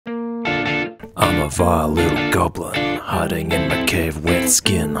I'm a vile little goblin, hiding in my cave, wet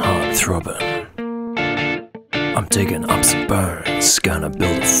skin, heart throbbin. I'm digging up some bones, gonna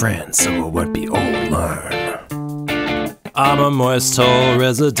build a friend so I won't be all alone. I'm a moist hole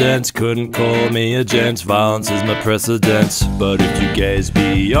resident, couldn't call me a gent, violence is my precedent. But if you gaze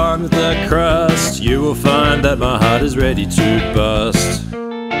beyond the crust, you will find that my heart is ready to bust.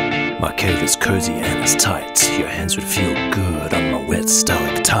 My cave is cozy and it's tight, your hands would feel good on my wet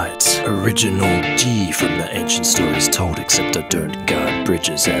stalactite. Original G from the ancient stories told, except I don't guard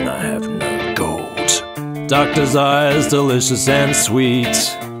bridges and I have no gold. Doctor's eyes, delicious and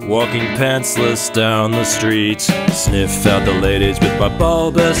sweet, walking pantsless down the street. Sniff out the ladies with my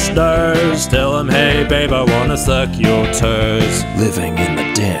bulbous nose, tell them, hey babe, I wanna suck your toes. Living in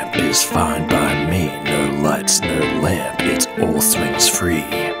the damp is fine by me, no lights, no lamp, it all swings free.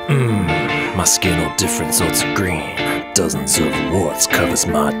 My skin all different sorts of green, dozens of warts covers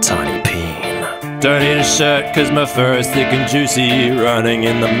my tiny peen. Don't need a shirt cause my fur is thick and juicy, running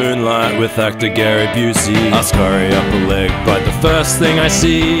in the moonlight with actor Gary Busey. I scurry up a leg, bite the first thing I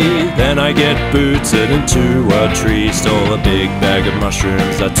see, then I get booted into a tree. Stole a big bag of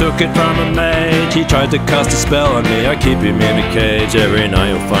mushrooms, I took it from a mage. He tried to cast a spell on me, I keep him in a cage. Every night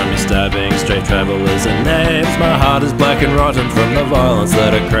you'll find me stabbing stray travelers and knaves. My heart is black and rotten from the violence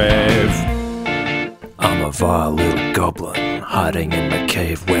that I crave. I'm a vile little goblin, hiding in my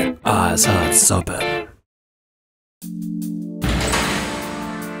cave, wet eyes, heart sobbing.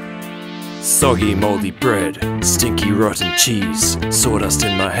 Soggy moldy bread, stinky rotten cheese, sawdust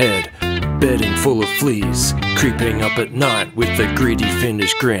in my head, bedding full of fleas, creeping up at night with a greedy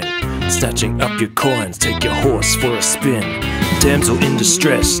fiendish grin, snatching up your coins, take your horse for a spin. Damsel in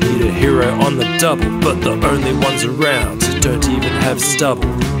distress, need a hero on the double, but the only ones around don't even have stubble.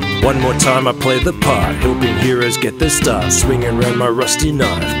 One more time I play the part, helping heroes get their start, swinging around my rusty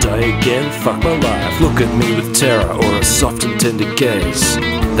knife, die again, fuck my life. Look at me with terror or a soft and tender gaze,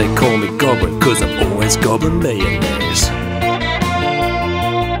 they call me Goblin cause I'm always goblin mayonnaise.